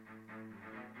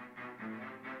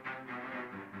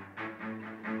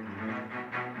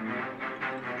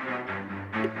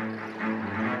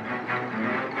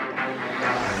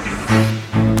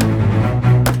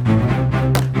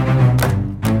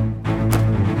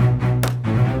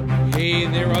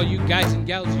all you guys and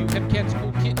gals, you Hepcats,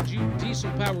 cool kittens, you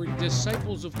diesel-powered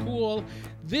disciples of cool.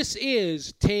 This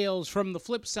is Tales from the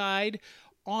Flip Side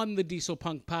on the Diesel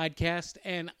Punk Podcast,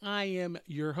 and I am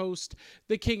your host,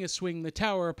 the King of Swing, the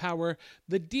Tower of Power,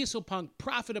 the Diesel Punk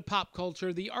prophet of pop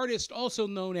culture, the artist also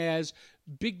known as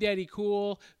Big Daddy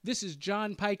Cool. This is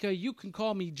John Pica. You can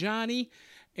call me Johnny,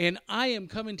 and I am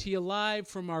coming to you live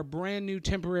from our brand new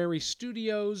temporary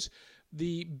studios,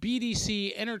 the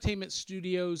BDC Entertainment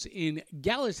Studios in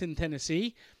Gallatin,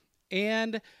 Tennessee,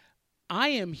 and I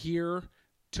am here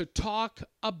to talk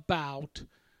about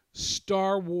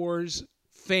Star Wars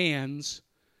fans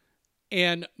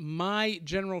and my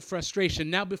general frustration.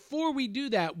 Now, before we do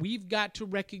that, we've got to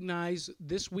recognize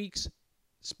this week's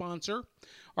sponsor.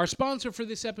 Our sponsor for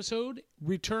this episode,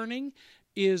 returning,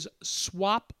 is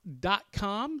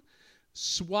swap.com.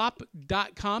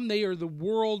 Swap.com. They are the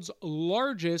world's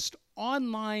largest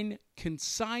online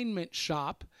consignment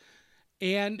shop.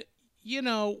 And, you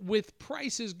know, with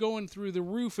prices going through the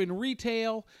roof in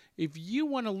retail, if you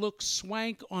want to look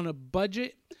swank on a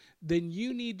budget, then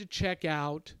you need to check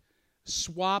out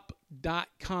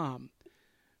swap.com.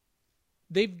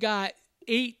 They've got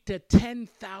 8,000 to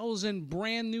 10,000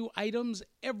 brand new items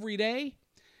every day.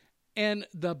 And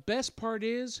the best part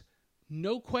is,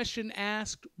 no question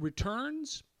asked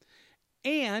returns.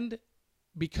 And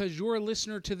because you're a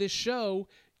listener to this show,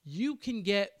 you can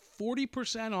get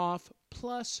 40% off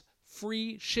plus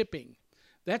free shipping.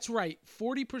 That's right,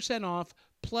 40% off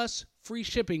plus free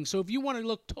shipping. So if you want to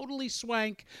look totally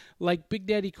swank like Big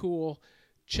Daddy Cool,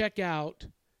 check out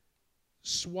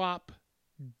swap.com.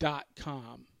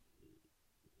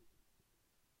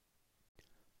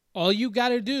 All you got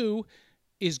to do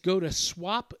is go to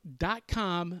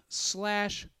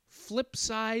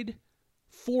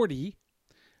swap.com/flipside40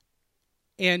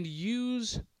 and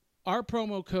use our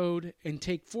promo code and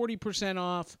take 40%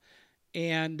 off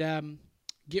and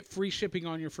get free shipping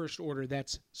on your first order.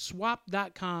 That's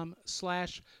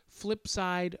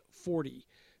swap.com/flipside40.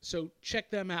 So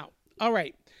check them out. All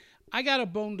right, I got a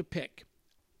bone to pick.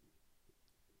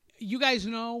 You guys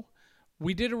know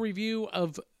we did a review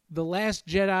of The Last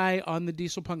Jedi on the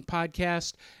Diesel Punk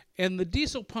Podcast, and the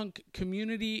Diesel Punk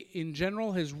community in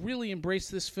general has really embraced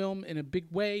this film in a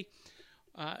big way.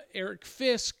 Eric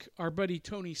Fisk, our buddy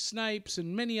Tony Snipes,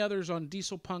 and many others on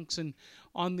Diesel Punks and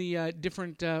on the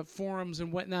different forums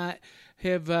and whatnot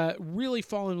have really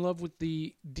fallen in love with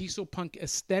the Diesel Punk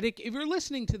aesthetic. If you're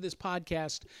listening to this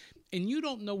podcast and you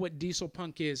don't know what Diesel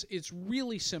Punk is, it's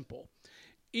really simple.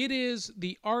 It is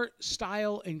the art,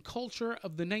 style, and culture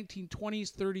of the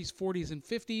 1920s, 30s, 40s, and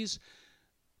 50s,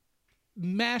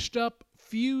 mashed up,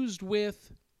 fused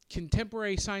with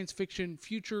contemporary science fiction,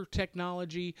 future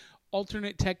technology,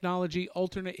 alternate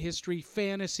history,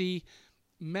 fantasy,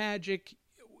 magic,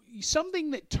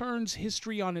 something that turns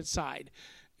history on its side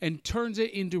and turns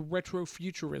it into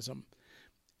retrofuturism.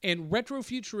 And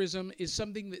retrofuturism is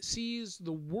something that sees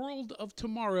the world of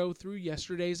tomorrow through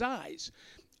yesterday's eyes.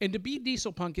 And to be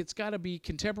diesel punk, it's got to be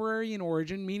contemporary in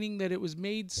origin, meaning that it was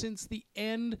made since the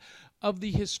end of the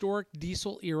historic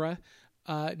diesel era,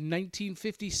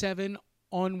 1957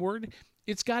 onward.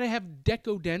 It's got to have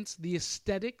decadence, the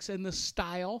aesthetics and the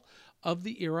style of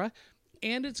the era,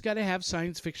 and it's got to have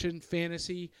science fiction,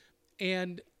 fantasy,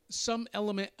 and some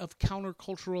element of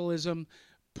counterculturalism,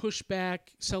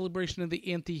 pushback, celebration of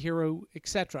the anti-hero,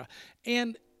 etc.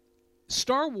 And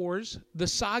Star Wars, the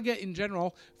saga in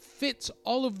general, fits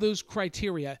all of those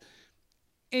criteria.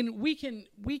 And we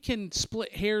can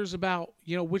split hairs about,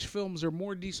 you know, which films are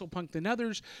more diesel punk than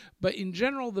others, but in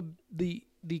general, the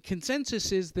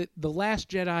consensus is that The Last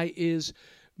Jedi is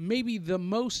maybe the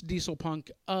most diesel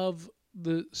punk of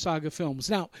the saga films.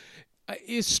 Now,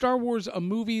 is Star Wars a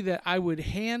movie that I would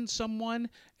hand someone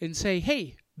and say,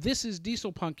 hey, this is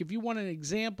diesel punk. If you want an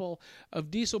example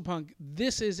of diesel punk,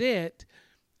 this is it.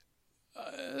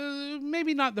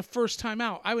 Maybe not the first time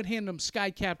out. I would hand them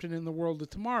Sky Captain in the World of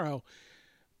Tomorrow.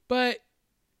 But,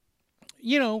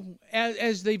 you know,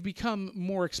 as they've become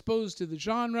more exposed to the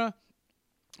genre,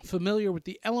 familiar with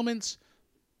the elements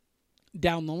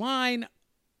down the line.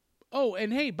 Oh,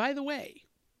 and hey, by the way,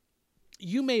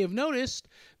 you may have noticed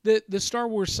that the Star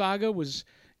Wars saga was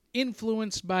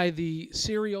influenced by the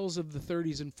serials of the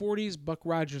 30s and 40s, Buck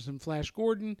Rogers and Flash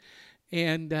Gordon,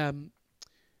 and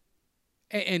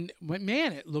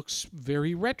man, it looks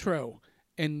very retro.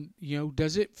 And, you know,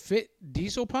 does it fit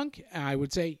diesel punk? I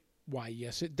would say, why,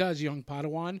 yes, it does, young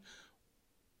Padawan.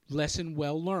 Lesson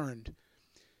well learned.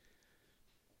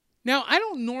 Now, I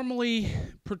don't normally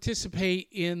participate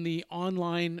in the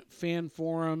online fan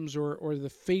forums or the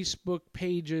Facebook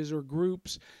pages or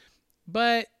groups,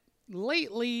 but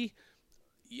lately,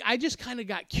 I just kind of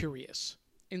got curious.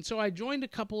 And so I joined a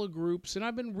couple of groups, and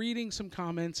I've been reading some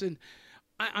comments, and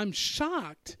I'm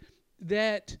shocked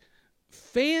that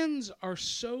fans are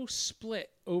so split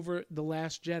over The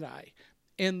Last Jedi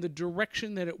and the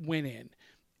direction that it went in.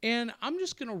 And I'm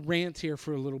just going to rant here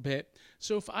for a little bit.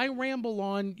 So if I ramble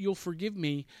on, you'll forgive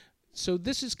me. So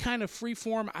this is kind of free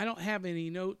form. I don't have any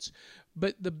notes.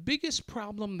 But the biggest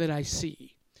problem that I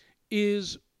see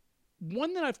is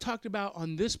one that I've talked about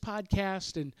on this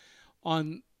podcast and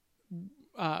on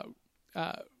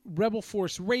Rebel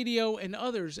Force Radio and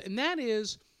others. And that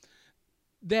is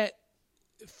that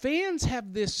fans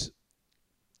have this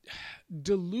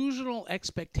delusional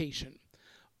expectation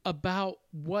about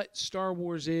what Star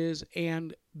Wars is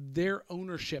and their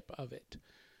ownership of it.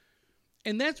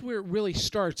 And that's where it really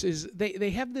starts, is they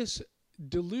have this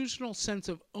delusional sense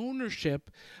of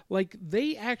ownership, like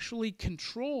they actually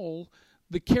control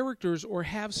the characters or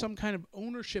have some kind of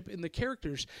ownership in the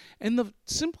characters. And the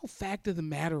simple fact of the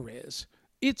matter is,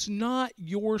 it's not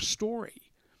your story.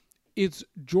 It's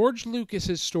George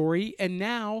Lucas's story, and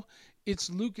now it's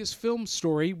Lucasfilm's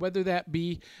story, whether that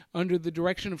be under the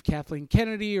direction of Kathleen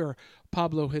Kennedy or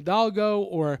Pablo Hidalgo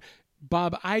or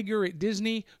Bob Iger at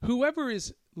Disney, whoever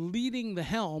is leading the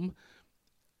helm,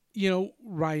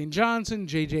 Rian Johnson,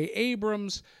 J.J.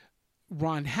 Abrams,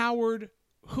 Ron Howard,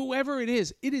 whoever it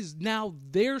is now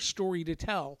their story to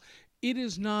tell. It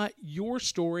is not your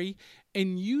story,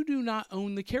 and you do not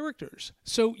own the characters.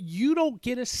 So you don't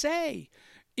get a say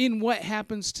in what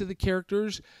happens to the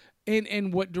characters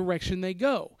and what direction they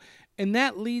go. And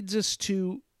that leads us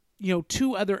to,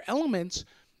 two other elements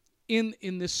in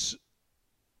this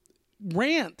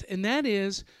rant, and that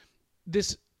is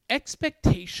this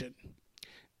expectation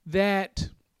that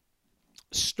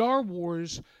Star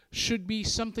Wars should be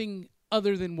something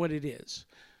other than what it is.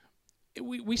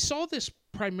 We saw this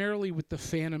primarily with the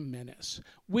Phantom Menace,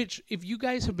 which, if you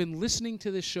guys have been listening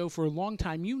to this show for a long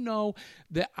time, you know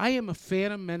that I am a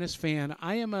Phantom Menace fan.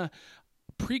 I am a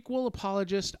prequel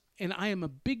apologist, and I am a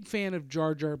big fan of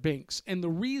Jar Jar Binks. And the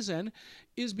reason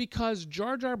is because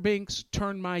Jar Jar Binks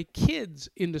turned my kids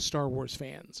into Star Wars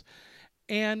fans.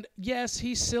 And yes,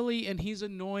 he's silly and he's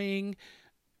annoying,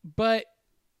 but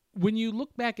when you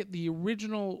look back at the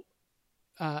original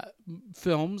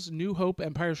films, New Hope,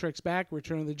 Empire Strikes Back,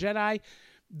 Return of the Jedi,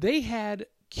 they had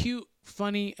cute,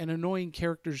 funny, and annoying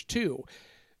characters too.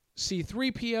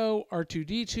 C-3PO,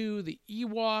 R2-D2, the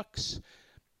Ewoks,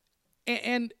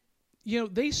 and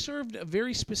they served a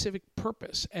very specific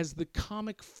purpose as the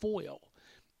comic foil.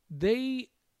 They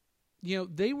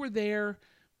were there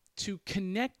to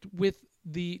connect with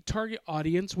the target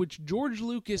audience, which George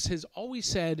Lucas has always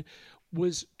said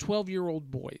was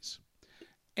 12-year-old boys.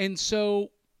 And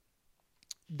so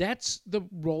that's the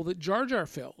role that Jar Jar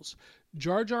fills.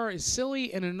 Jar Jar is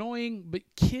silly and annoying, but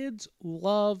kids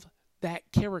love that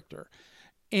character.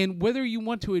 And whether you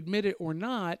want to admit it or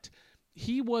not,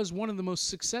 he was one of the most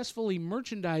successfully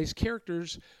merchandised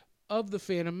characters of the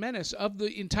Phantom Menace, of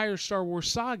the entire Star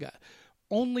Wars saga.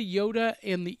 Only Yoda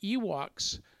and the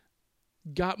Ewoks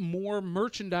got more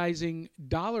merchandising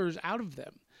dollars out of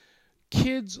them.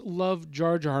 Kids love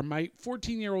Jar Jar. My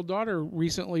 14-year-old daughter,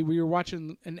 recently, we were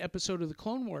watching an episode of the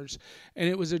Clone Wars, and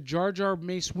it was a Jar Jar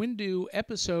Mace Windu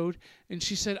episode, and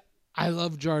she said, "I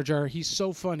love Jar Jar. He's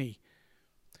so funny."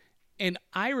 And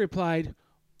I replied,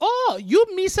 "Oh, you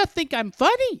Misa think I'm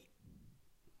funny?"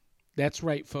 That's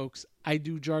right, folks. I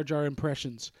do Jar Jar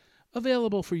impressions.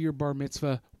 Available for your bar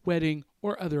mitzvah, wedding,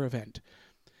 or other event.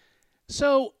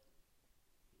 So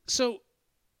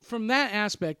from that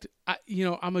aspect,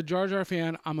 I'm a Jar Jar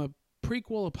fan. I'm a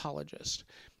prequel apologist.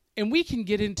 And we can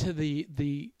get into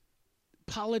the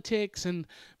politics and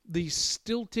the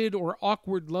stilted or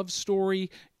awkward love story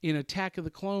in Attack of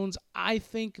the Clones. I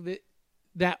think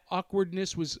that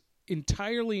awkwardness was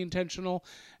entirely intentional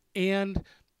and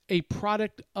a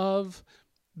product of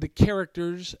the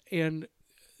characters and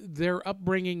their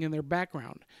upbringing and their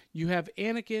background. You have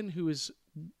Anakin, who is,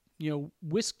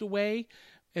 whisked away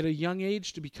at a young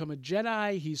age to become a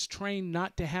Jedi. He's trained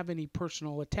not to have any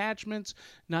personal attachments,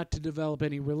 not to develop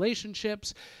any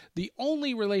relationships. The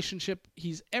only relationship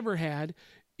he's ever had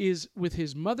is with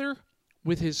his mother,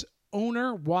 with his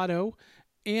owner, Watto,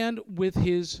 and with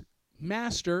his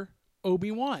master,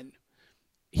 Obi-Wan.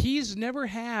 He's never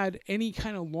had any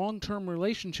kind of long-term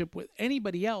relationship with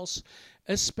anybody else,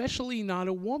 especially not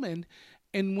a woman.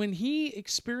 And when he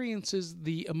experiences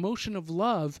the emotion of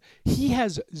love, he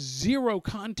has zero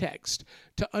context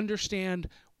to understand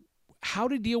how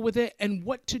to deal with it and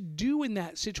what to do in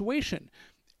that situation.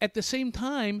 At the same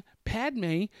time,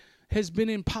 Padme has been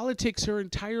in politics her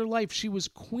entire life. She was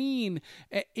queen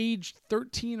at age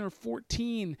 13 or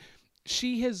 14.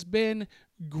 She has been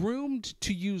groomed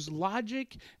to use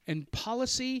logic and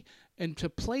policy and to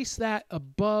place that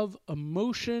above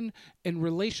emotion and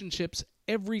relationships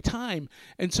every time.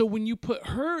 And so when you put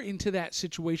her into that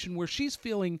situation where she's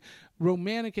feeling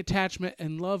romantic attachment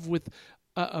and love with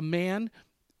a man,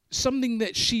 something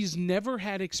that she's never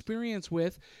had experience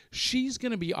with, she's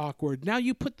going to be awkward. Now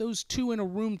you put those two in a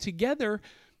room together,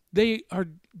 they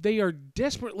are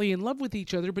desperately in love with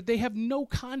each other, but they have no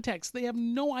context. They have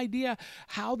no idea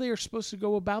how they are supposed to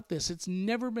go about this. It's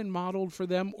never been modeled for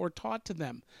them or taught to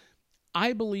them.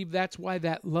 I believe that's why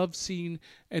that love scene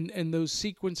and those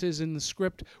sequences in the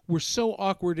script were so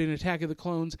awkward in Attack of the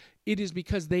Clones. It is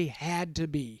because they had to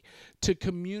be, to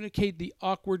communicate the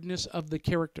awkwardness of the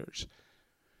characters.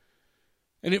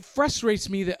 And it frustrates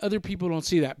me that other people don't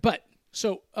see that. But,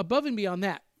 so above and beyond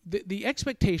that, the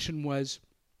expectation was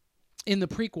in the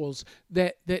prequels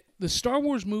that the Star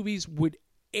Wars movies would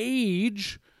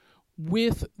age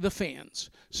with the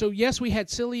fans. So yes, we had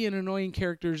silly and annoying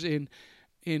characters in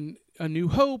A New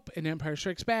Hope and Empire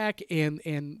Strikes Back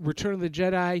and Return of the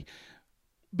Jedi.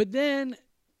 But then,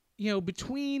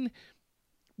 between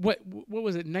what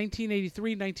was it,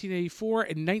 1983, 1984,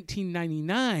 and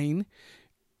 1999,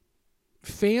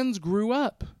 fans grew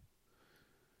up.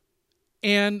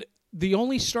 And the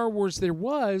only Star Wars there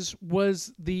was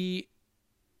the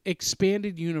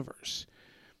expanded universe.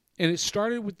 And it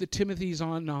started with the Timothy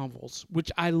Zahn novels,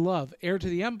 which I love. Heir to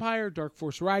the Empire, Dark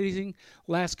Force Rising,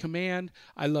 Last Command.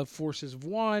 I love Forces of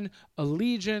One,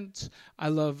 Allegiance. I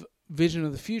love Vision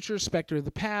of the Future, Spectre of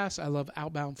the Past. I love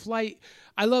Outbound Flight.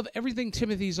 I love everything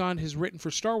Timothy Zahn has written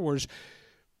for Star Wars.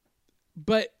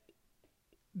 But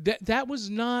that was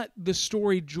not the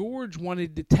story George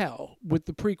wanted to tell with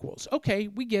the prequels. Okay,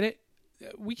 we get it.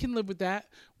 We can live with that.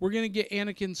 We're going to get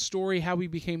Anakin's story, how he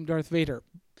became Darth Vader.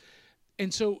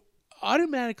 And so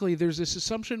automatically there's this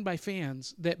assumption by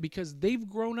fans that because they've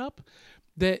grown up,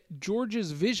 that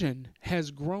George's vision has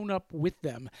grown up with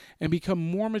them and become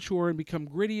more mature and become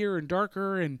grittier and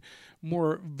darker and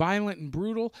more violent and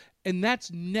brutal. And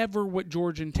that's never what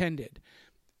George intended.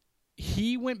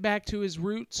 He went back to his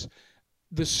roots.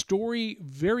 The story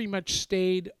very much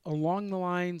stayed along the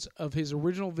lines of his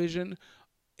original vision,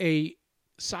 a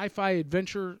sci-fi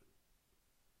adventure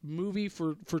movie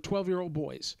for 12-year-old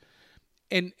boys.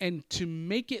 And to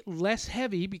make it less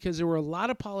heavy, because there were a lot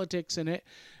of politics in it,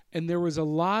 and there was a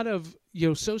lot of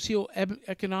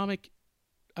socioeconomic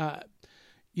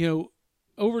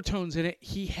overtones in it,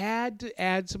 he had to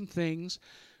add some things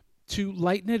to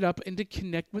lighten it up and to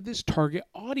connect with his target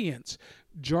audience.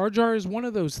 Jar Jar is one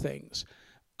of those things.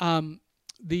 Some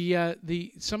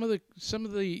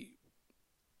of the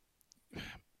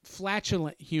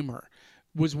flatulent humor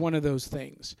was one of those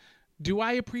things. Do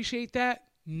I appreciate that?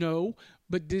 No.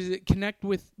 But does it connect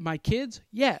with my kids?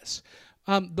 Yes.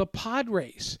 The pod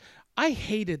race. I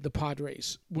hated the pod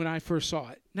race when I first saw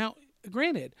it. Now,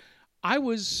 granted, in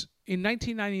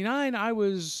 1999, I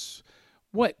was,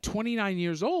 29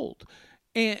 years old.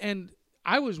 And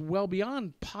I was well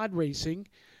beyond pod racing.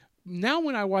 Now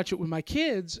when I watch it with my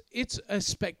kids, it's a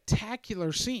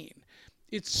spectacular scene.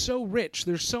 It's so rich.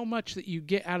 There's so much that you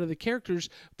get out of the characters.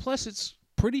 Plus, it's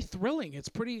pretty thrilling. It's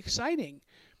pretty exciting.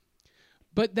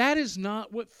 But that is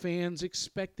not what fans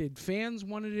expected. Fans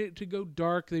wanted it to go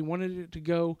dark. They wanted it to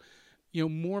go,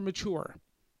 more mature.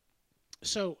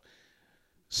 So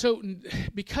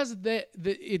because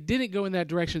it didn't go in that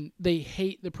direction, they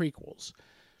hate the prequels.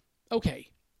 Okay,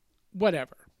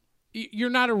 whatever. You're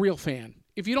not a real fan.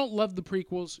 If you don't love the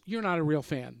prequels, you're not a real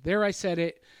fan. There, I said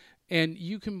it. And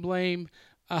you can blame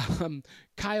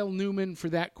Kyle Newman for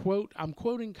that quote. I'm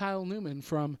quoting Kyle Newman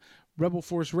from Rebel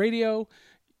Force Radio.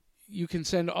 You can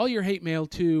send all your hate mail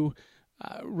to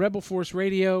Rebel Force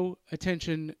Radio,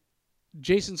 attention,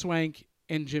 Jason Swank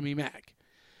and Jimmy Mack.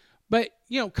 But,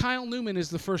 Kyle Newman is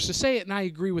the first to say it, and I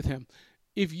agree with him.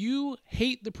 If you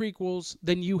hate the prequels,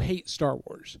 then you hate Star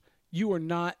Wars. You are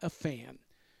not a fan.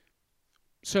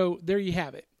 So there you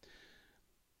have it.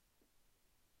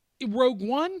 In Rogue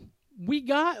One, we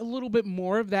got a little bit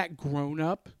more of that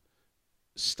grown-up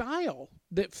style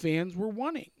that fans were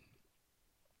wanting.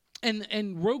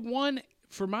 And Rogue One,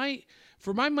 for my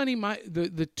money,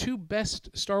 the two best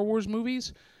Star Wars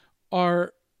movies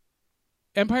are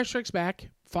Empire Strikes Back,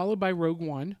 followed by Rogue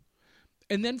One.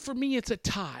 And then for me, it's a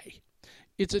tie.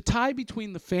 It's a tie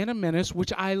between The Phantom Menace,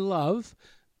 which I love,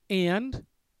 and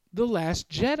The Last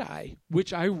Jedi,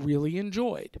 which I really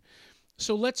enjoyed.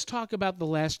 So let's talk about The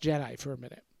Last Jedi for a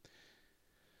minute.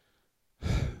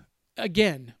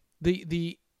 Again,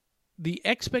 the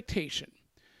expectation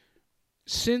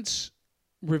since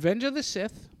Revenge of the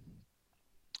Sith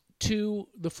to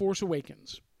The Force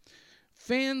Awakens,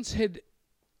 fans had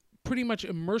pretty much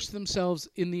immersed themselves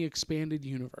in the expanded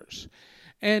universe.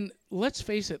 And let's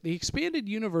face it, the expanded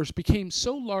universe became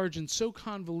so large and so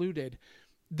convoluted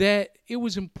that it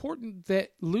was important that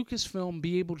Lucasfilm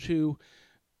be able to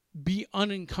be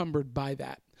unencumbered by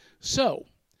that. So,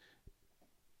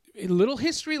 a little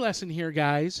history lesson here,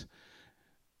 guys.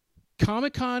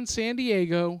 Comic-Con San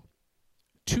Diego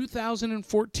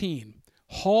 2014.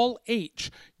 Hall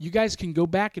H. You guys can go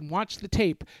back and watch the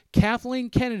tape. Kathleen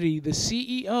Kennedy, the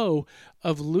CEO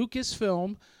of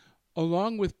Lucasfilm,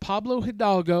 along with Pablo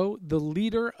Hidalgo, the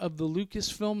leader of the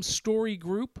Lucasfilm Story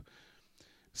Group,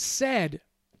 said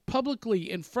publicly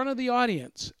in front of the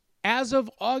audience, as of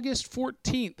August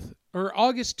 14th, or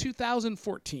August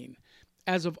 2014,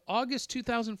 as of August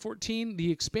 2014,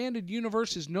 the expanded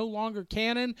universe is no longer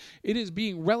canon. It is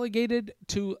being relegated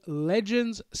to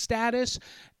Legends status,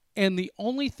 and the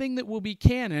only thing that will be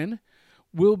canon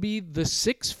will be the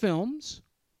 6 films,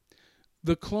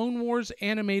 the Clone Wars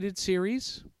animated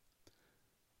series.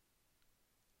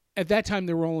 At that time,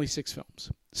 there were only 6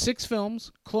 films. 6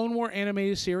 films, Clone War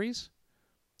animated series,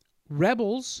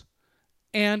 Rebels,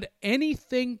 and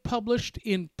anything published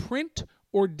in print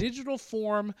or digital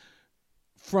form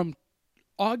from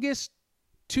August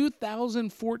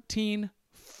 2014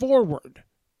 forward.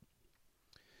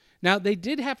 Now, they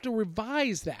did have to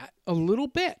revise that a little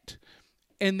bit,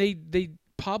 and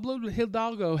Pablo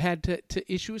Hidalgo had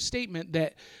to issue a statement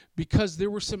that because there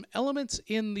were some elements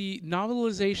in the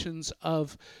novelizations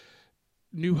of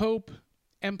New Hope,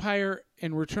 Empire,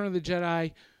 and Return of the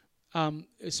Jedi,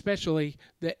 especially,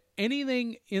 that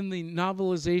anything in the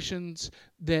novelizations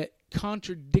that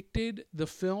contradicted the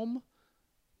film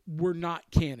were not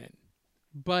canon.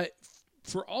 But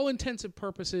for all intents and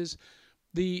purposes,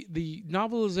 the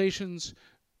novelizations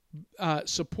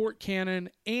support canon,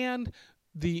 and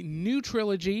the new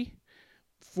trilogy,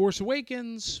 Force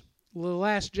Awakens, The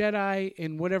Last Jedi,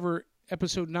 and whatever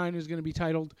Episode 9 is going to be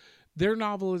titled, their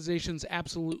novelizations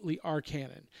absolutely are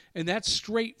canon. And that's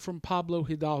straight from Pablo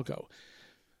Hidalgo.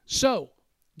 So,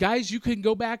 guys, you can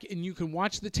go back and you can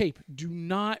watch the tape. Do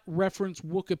not reference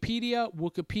Wikipedia.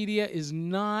 Wikipedia is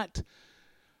not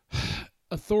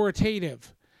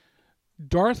authoritative.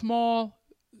 Darth Maul,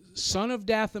 Son of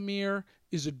Dathomir,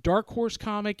 is a Dark Horse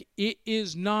comic. It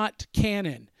is not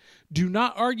canon. Do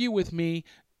not argue with me.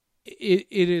 It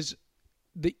is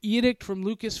the edict from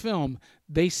Lucasfilm.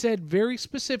 They said very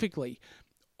specifically,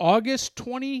 August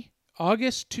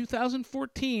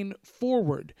 2014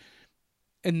 forward.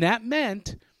 And that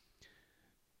meant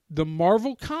the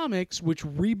Marvel Comics, which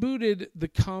rebooted the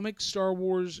comic Star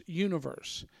Wars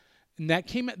universe. And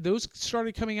those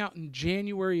started coming out in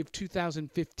January of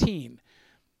 2015.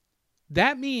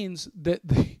 That means that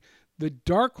the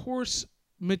Dark Horse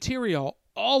material,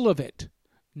 all of it,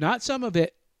 not some of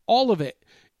it, all of it,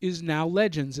 is now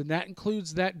Legends, and that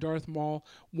includes that Darth Maul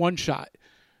one-shot.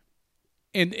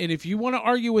 And if you want to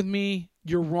argue with me,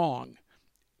 you're wrong.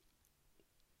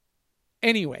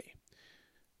 Anyway,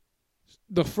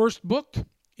 the first book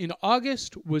in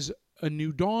August was A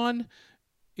New Dawn,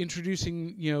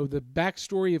 introducing, the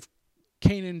backstory of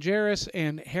Kanan Jarrus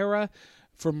and Hera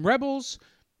from Rebels,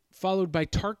 followed by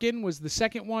Tarkin was the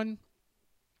second one,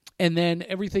 and then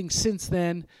everything since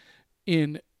then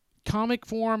in comic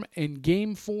form and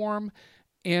game form,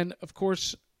 and of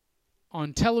course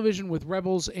on television with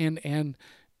Rebels and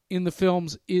in the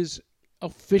films is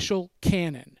official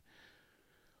canon.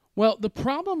 Well, the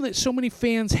problem that so many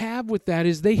fans have with that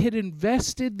is they had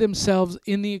invested themselves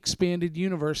in the expanded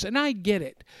universe, and I get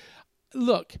it.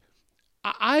 Look,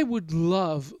 I would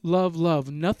love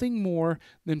nothing more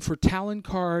than for Talon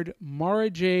Karrde, Mara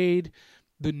Jade,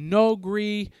 the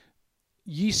Noghri,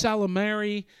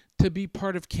 Ysalamiri to be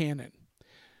part of canon.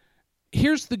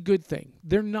 Here's the good thing.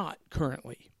 They're not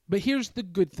currently. But here's the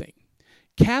good thing.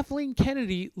 Kathleen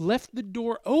Kennedy left the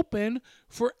door open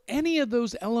for any of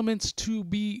those elements to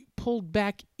be pulled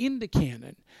back into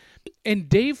canon. And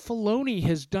Dave Filoni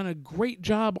has done a great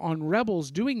job on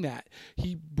Rebels doing that.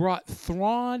 He brought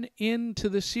Thrawn into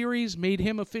the series, made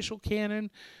him official canon,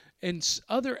 and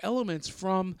other elements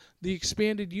from the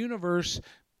expanded universe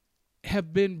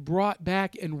have been brought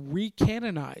back and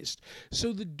recanonized.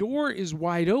 So the door is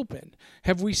wide open.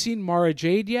 Have we seen Mara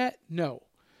Jade yet? No.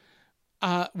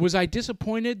 Was I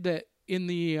disappointed that in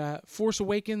the Force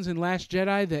Awakens and Last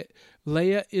Jedi that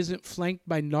Leia isn't flanked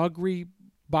by Noghri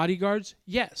bodyguards?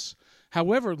 Yes.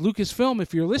 However, Lucasfilm,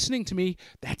 if you're listening to me,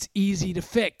 that's easy to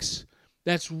fix.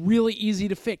 That's really easy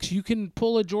to fix. You can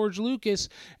pull a George Lucas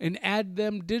and add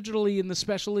them digitally in the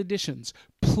special editions.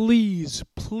 Please,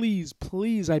 please,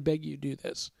 please, I beg you, do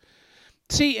this.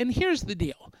 See, and here's the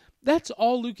deal. That's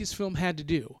all Lucasfilm had to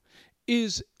do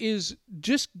is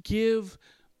just give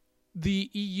the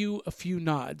EU a few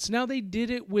nods. Now, they did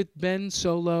it with Ben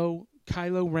Solo,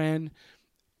 Kylo Ren.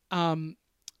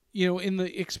 In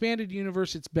the expanded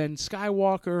universe, it's Ben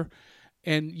Skywalker,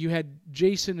 and you had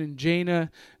Jason and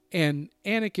Jaina and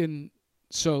Anakin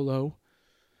Solo.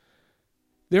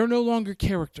 They're no longer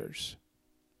characters.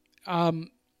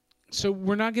 So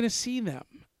we're not going to see them.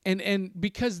 And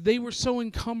because they were so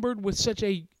encumbered with such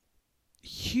a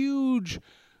huge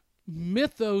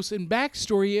mythos and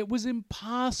backstory, it was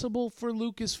impossible for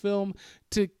Lucasfilm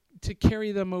to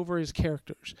carry them over as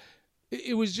characters.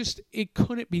 It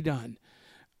couldn't be done.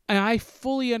 And I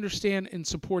fully understand and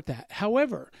support that.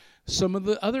 However, some of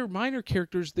the other minor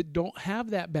characters that don't have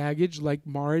that baggage, like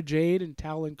Mara Jade and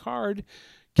Talon Karrde,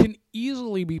 can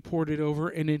easily be ported over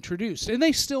and introduced. And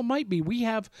they still might be. We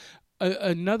have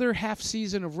another half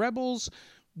season of Rebels.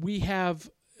 We have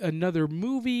another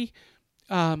movie,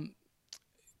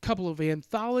 couple of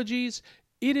anthologies.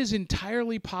 It is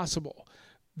entirely possible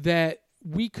that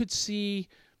we could see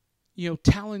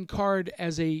Talon Karrde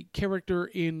as a character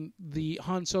in the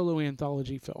Han Solo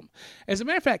anthology film. As a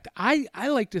matter of fact, I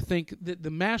like to think that the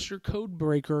Master Code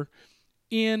Breaker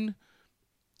in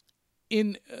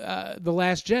The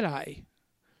Last Jedi,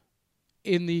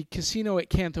 in the casino at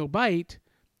Canto Bight,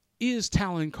 is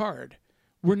Talon Karrde.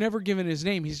 We're never given his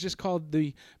name. He's just called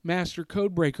the Master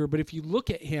Code Breaker. But if you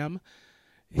look at him,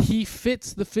 he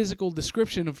fits the physical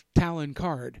description of Talon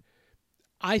Karrde.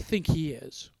 I think he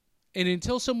is. And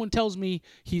until someone tells me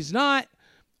he's not,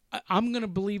 I'm going to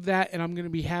believe that, and I'm going to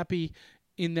be happy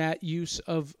in that use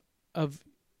of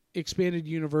expanded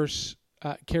universe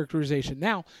characterization.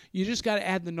 Now, you just got to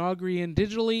add the Nogri in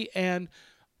digitally, and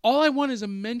all I want is a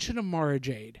mention of Mara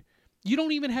Jade. You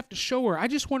don't even have to show her. I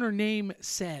just want her name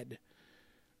said.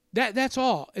 That's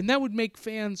all. And that would make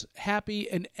fans happy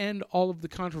and end all of the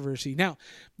controversy. Now,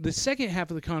 the second half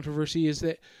of the controversy is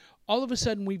that all of a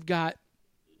sudden we've got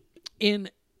the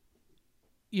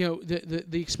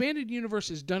expanded universe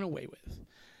is done away with.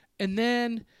 And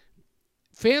then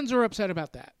fans are upset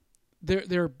about that.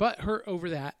 They're butthurt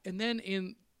over that. And then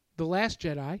in The Last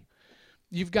Jedi,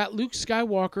 you've got Luke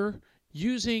Skywalker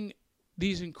using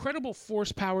these incredible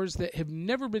force powers that have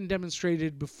never been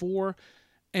demonstrated before.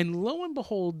 And lo and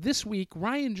behold, this week,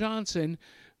 Rian Johnson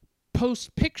posts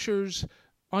pictures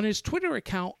on his Twitter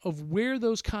account of where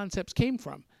those concepts came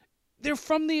from. They're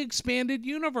from the expanded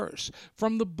universe,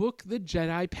 from the book The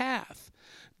Jedi Path.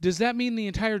 Does that mean the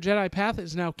entire Jedi Path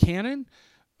is now canon?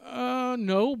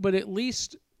 No, but at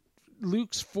least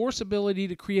Luke's force ability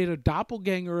to create a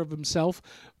doppelganger of himself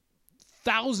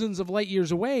thousands of light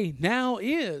years away now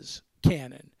is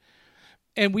canon.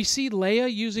 And we see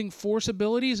Leia using force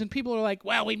abilities, and people are like,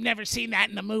 well, we've never seen that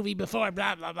in the movie before,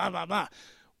 blah, blah, blah, blah, blah.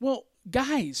 Well,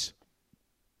 guys,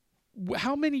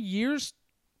 how many years,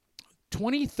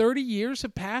 20, 30 years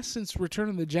have passed since Return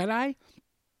of the Jedi?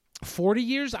 40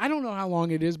 years? I don't know how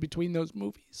long it is between those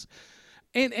movies.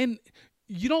 And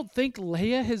you don't think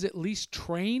Leia has at least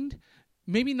trained,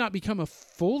 maybe not become a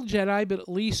full Jedi, but at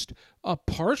least a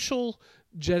partial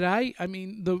Jedi? I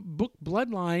mean, the book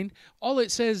Bloodline, all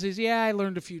it says is, yeah, I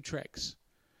learned a few tricks.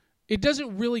 It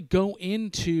doesn't really go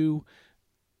into,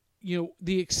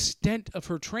 the extent of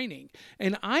her training.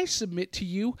 And I submit to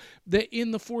you that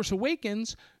in The Force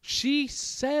Awakens, she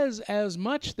says as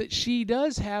much that she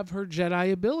does have her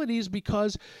Jedi abilities,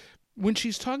 because when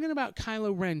she's talking about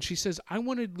Kylo Ren, she says, I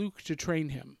wanted Luke to train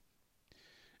him.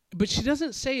 But she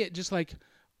doesn't say it just like,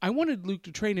 I wanted Luke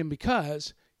to train him,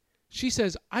 because she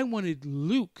says, I wanted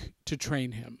Luke to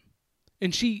train him.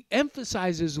 And she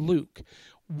emphasizes Luke.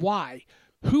 Why?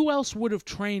 Who else would have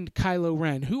trained Kylo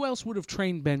Ren? Who else would have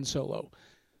trained Ben Solo?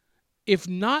 If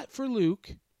not for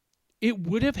Luke, it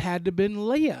would have had to have been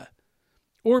Leia.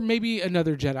 Or maybe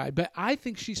another Jedi. But I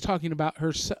think she's talking about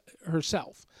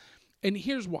herself. And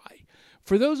here's why.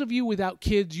 For those of you without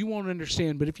kids, you won't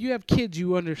understand. But if you have kids,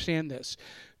 you understand this.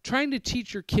 Trying to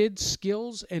teach your kids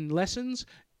skills and lessons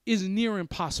is near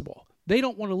impossible. They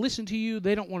don't want to listen to you.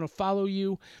 They don't want to follow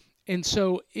you. And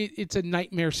so it's a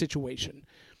nightmare situation.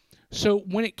 So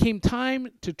when it came time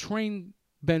to train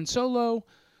Ben Solo,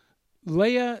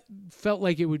 Leia felt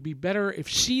like it would be better if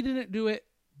she didn't do it,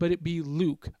 but it be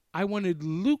Luke. I wanted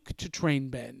Luke to train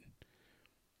Ben.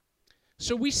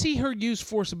 So we see her use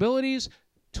force abilities.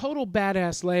 Total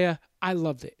badass Leia. I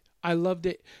loved it. I loved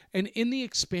it. And in the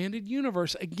expanded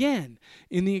universe, again,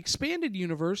 in the expanded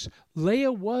universe,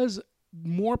 Leia was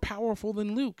more powerful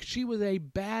than Luke. She was a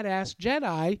badass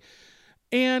Jedi.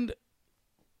 And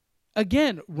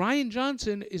again, Rian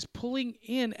Johnson is pulling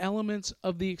in elements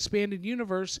of the expanded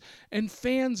universe, and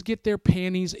fans get their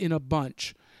panties in a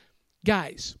bunch.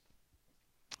 Guys,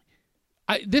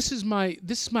 this is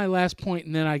my last point,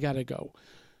 and then I gotta go.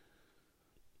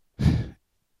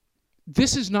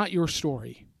 This is not your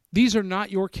story. These are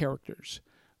not your characters.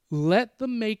 Let the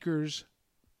makers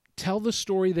tell the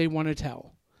story they want to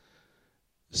tell.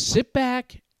 Sit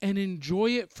back and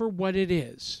enjoy it for what it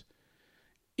is.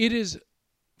 It is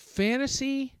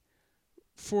fantasy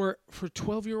for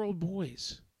 12-year-old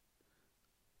boys.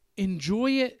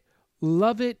 Enjoy it,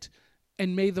 love it,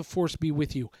 and may the Force be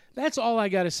with you. That's all I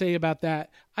got to say about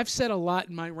that. I've said a lot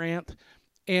in my rant,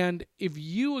 and if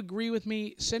you agree with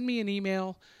me, send me an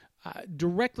email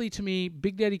directly to me,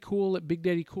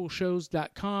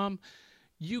 BigDaddyCool@BigDaddyCoolShows.com.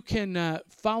 You can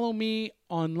follow me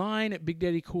online at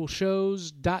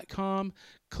BigDaddyCoolShows.com.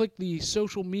 Click the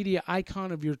social media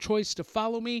icon of your choice to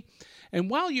follow me. And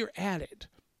while you're at it,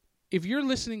 if you're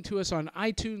listening to us on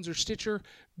iTunes or Stitcher,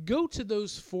 go to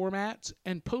those formats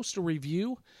and post a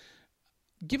review.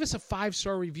 Give us a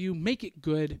 5-star review. Make it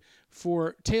good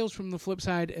for Tales from the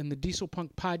Flipside and the Diesel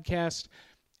Punk podcast.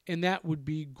 And that would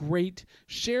be great.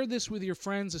 Share this with your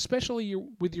friends, especially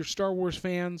with your Star Wars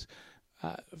fans,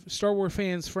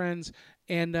 friends,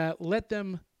 and let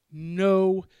them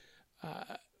know,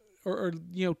 or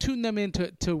tune them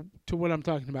into to what I'm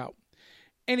talking about.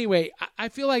 Anyway, I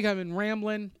feel like I've been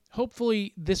rambling.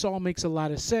 Hopefully, this all makes a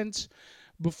lot of sense.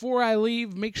 Before I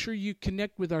leave, make sure you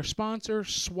connect with our sponsor,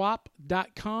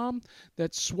 swap.com.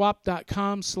 That's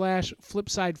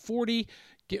swap.com/flipside40.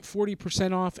 Get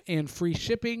 40% off and free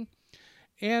shipping.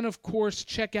 And, of course,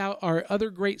 check out our other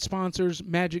great sponsors,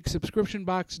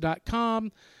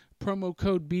 MagicSubscriptionBox.com, promo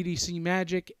code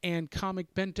BDCMagic, and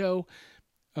Comic Bento,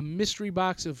 a mystery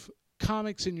box of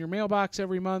comics in your mailbox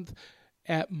every month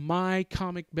at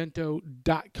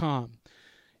mycomicbento.com.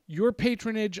 Your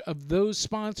patronage of those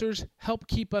sponsors help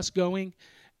keep us going.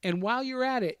 And while you're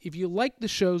at it, if you like the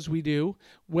shows we do,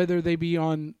 whether they be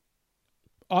on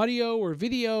audio or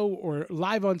video or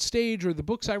live on stage or the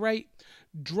books I write,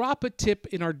 drop a tip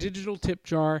in our digital tip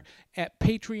jar at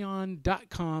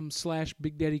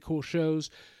patreon.com/BigDaddyCoolShows.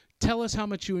 Tell us how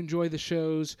much you enjoy the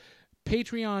shows.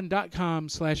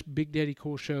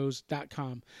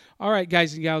 Patreon.com/BigDaddyCoolShows.com. All right,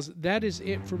 guys and gals, that is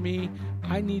it for me.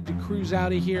 I need to cruise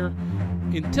out of here.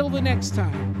 Until the next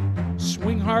time,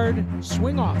 swing hard,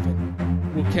 swing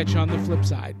often. We'll catch you on the flip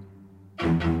side.